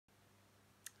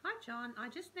John, I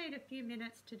just need a few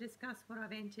minutes to discuss what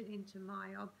I've entered into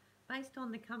MyOb based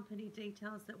on the company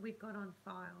details that we've got on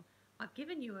file. I've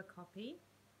given you a copy.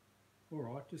 All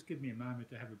right, just give me a moment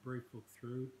to have a brief look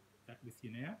through that with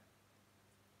you now.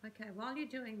 Okay, while you're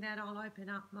doing that, I'll open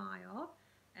up MyOb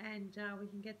and we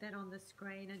can get that on the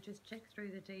screen and just check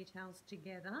through the details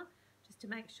together just to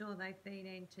make sure they've been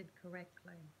entered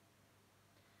correctly.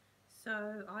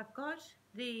 So I've got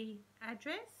the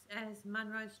address as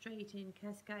Munro Street in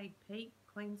Cascade Peak,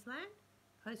 Queensland,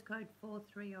 postcode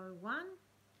 4301,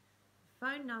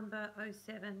 phone number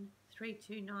 07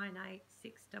 3298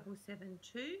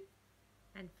 6772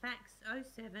 and fax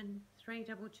 07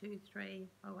 3223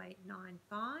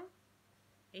 0895,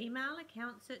 email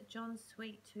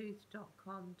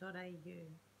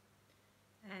accounts@johnsweettooth.com.au,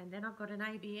 and then I've got an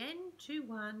ABN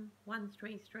 21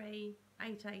 133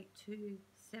 882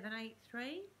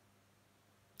 783.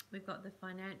 We've got the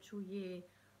financial year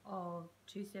of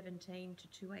 217 to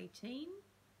 218,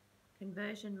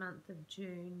 conversion month of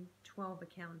June, 12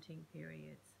 accounting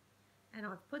periods. And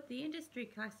I've put the industry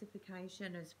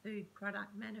classification as food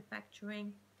product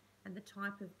manufacturing and the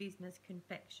type of business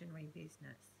confectionery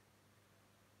business.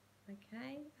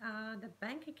 Okay, the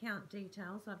bank account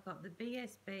details, I've got the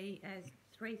BSB as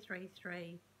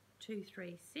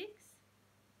 333236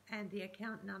 and the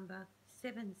account number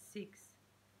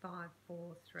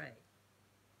 76543.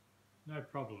 No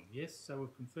problem. Yes, so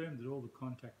we've confirmed that all the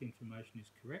contact information is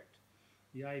correct.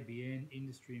 The ABN,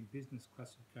 industry and business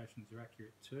classifications are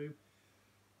accurate too.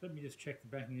 Let me just check the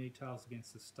banking details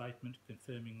against the statement,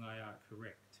 confirming they are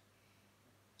correct.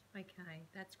 Okay,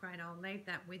 that's great. I'll leave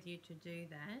that with you to do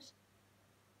that.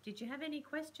 Did you have any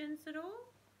questions at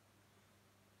all?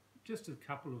 Just a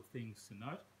couple of things to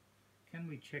note. Can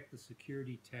we check the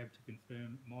security tab to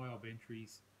confirm MyOb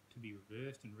entries to be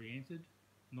reversed and re-entered,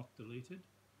 not deleted?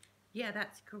 Yeah,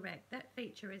 that's correct. That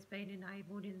feature has been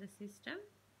enabled in the system.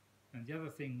 And the other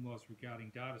thing was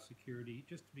regarding data security,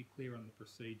 just to be clear on the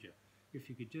procedure, if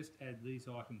you could just add these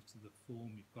items to the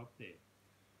form you've got there.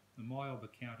 The MyOb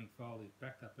accounting file is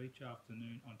backed up each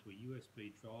afternoon onto a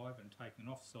USB drive and taken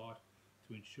off-site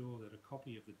to ensure that a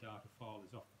copy of the data file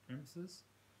is off the premises,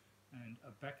 and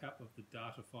a backup of the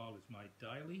data file is made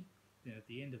daily. Then at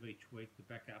the end of each week, the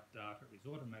backup data is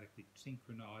automatically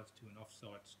synchronised to an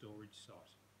off-site storage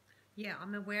site. Yeah,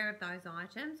 I'm aware of those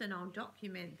items and I'll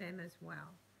document them as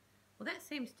well. Well, that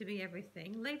seems to be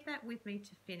everything. Leave that with me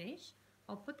to finish.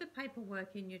 I'll put the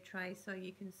paperwork in your tray so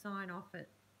you can sign off it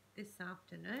this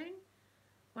afternoon.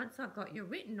 Once I've got your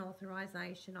written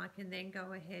authorisation, I can then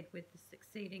go ahead with the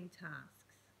succeeding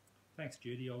tasks. Thanks,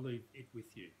 Judy. I'll leave it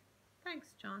with you.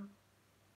 Thanks, John.